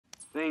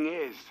Thing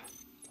is,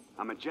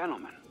 I'm a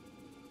gentleman.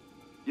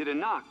 You'd have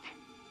knocked.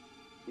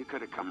 You could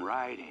have come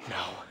right in.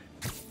 No.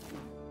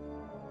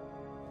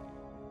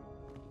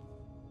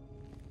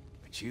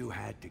 But you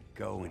had to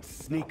go and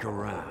sneak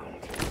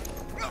around.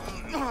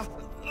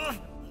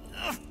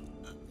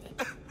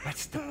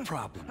 That's the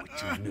problem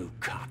with you new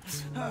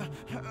cops.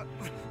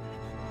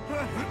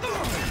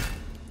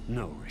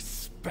 No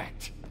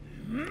respect.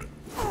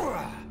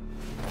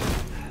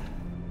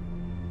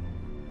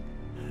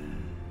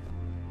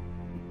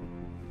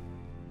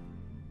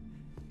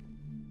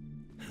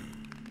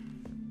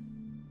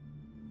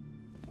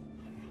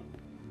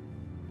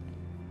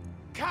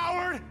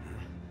 Coward!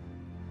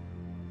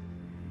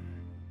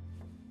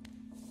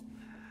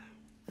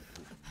 Of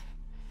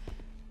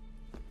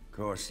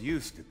course,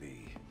 used to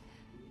be.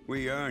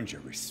 We earned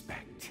your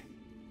respect.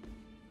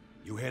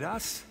 You hit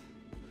us,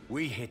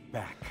 we hit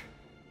back.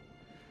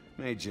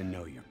 Made you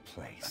know your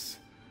place.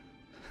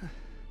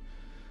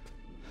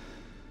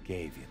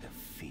 Gave you the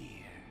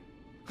fear.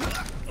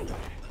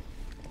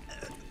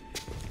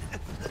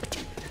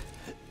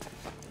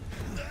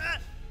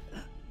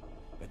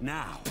 But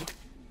now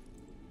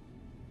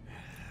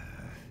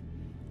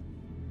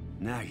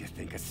you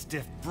think a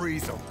stiff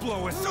breeze will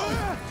blow us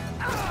over?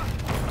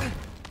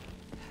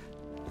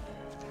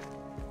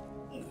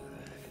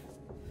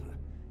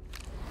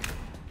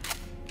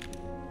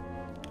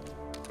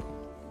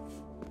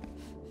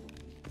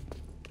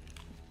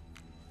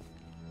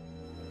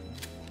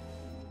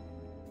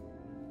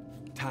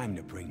 Time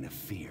to bring the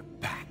fear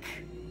back.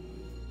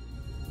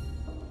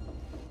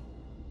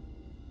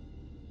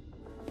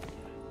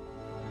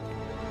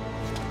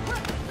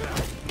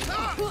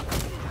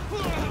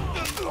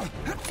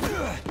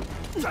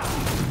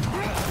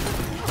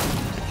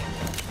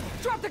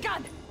 Drop the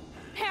gun!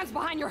 Hands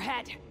behind your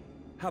head!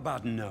 How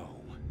about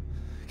no?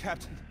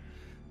 Captain,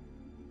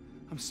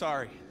 I'm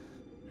sorry.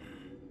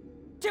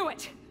 Do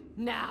it!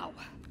 Now!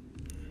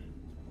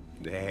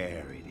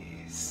 There it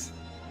is.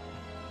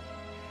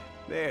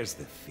 There's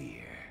the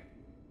fear.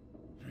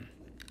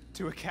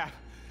 Do it, Cap.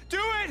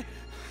 Do it!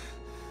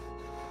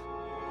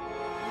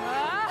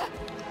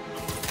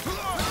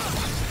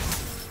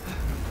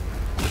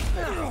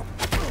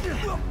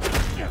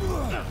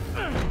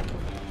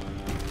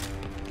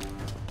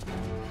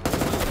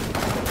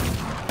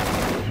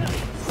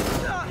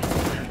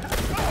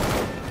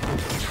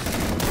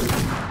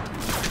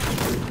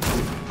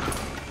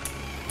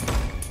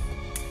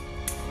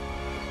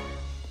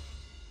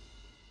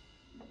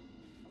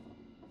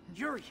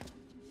 Yuri!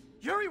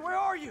 Yuri, where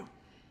are you?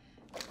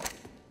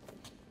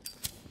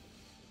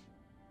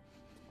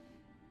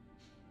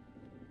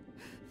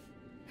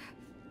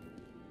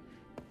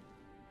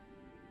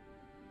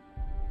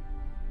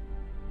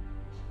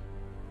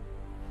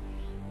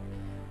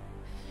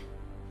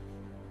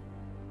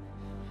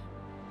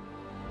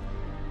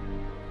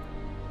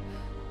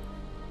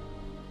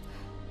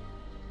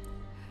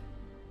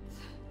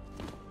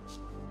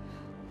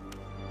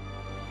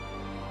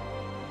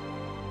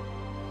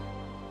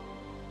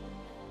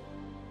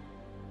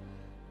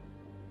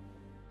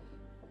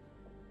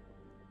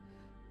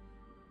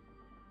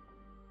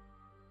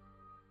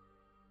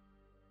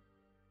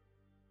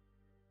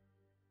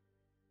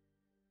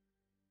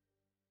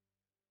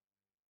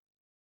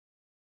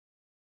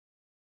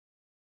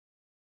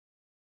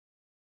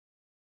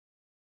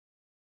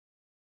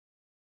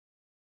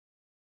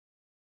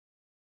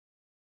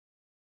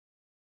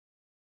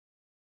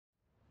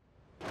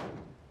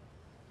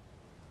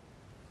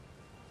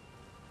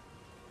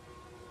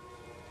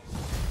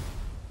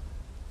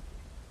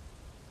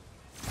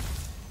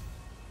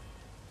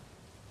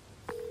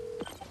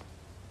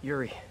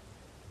 Yuri,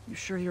 you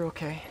sure you're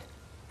okay?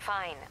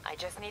 Fine. I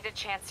just need a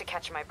chance to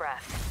catch my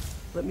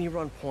breath. Let me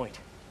run point.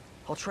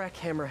 I'll track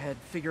Hammerhead,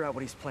 figure out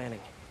what he's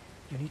planning.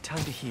 You need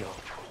time to heal.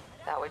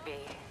 That would be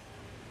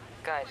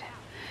good.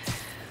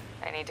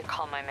 I need to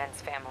call my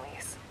men's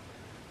families.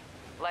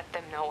 Let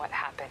them know what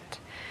happened.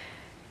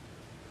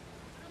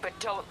 But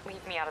don't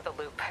leave me out of the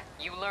loop.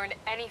 You learn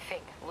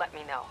anything, let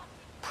me know.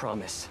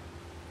 Promise.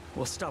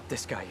 We'll stop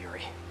this guy,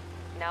 Yuri.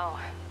 No,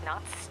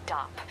 not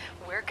stop.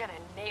 We're gonna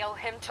nail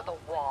him to the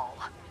wall.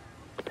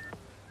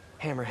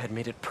 Hammerhead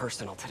made it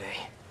personal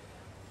today.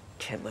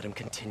 Can't let him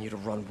continue to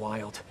run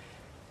wild.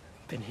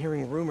 Been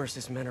hearing rumors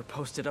his men are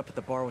posted up at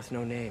the bar with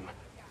no name.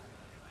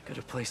 Good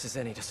a place as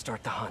any to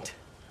start the hunt.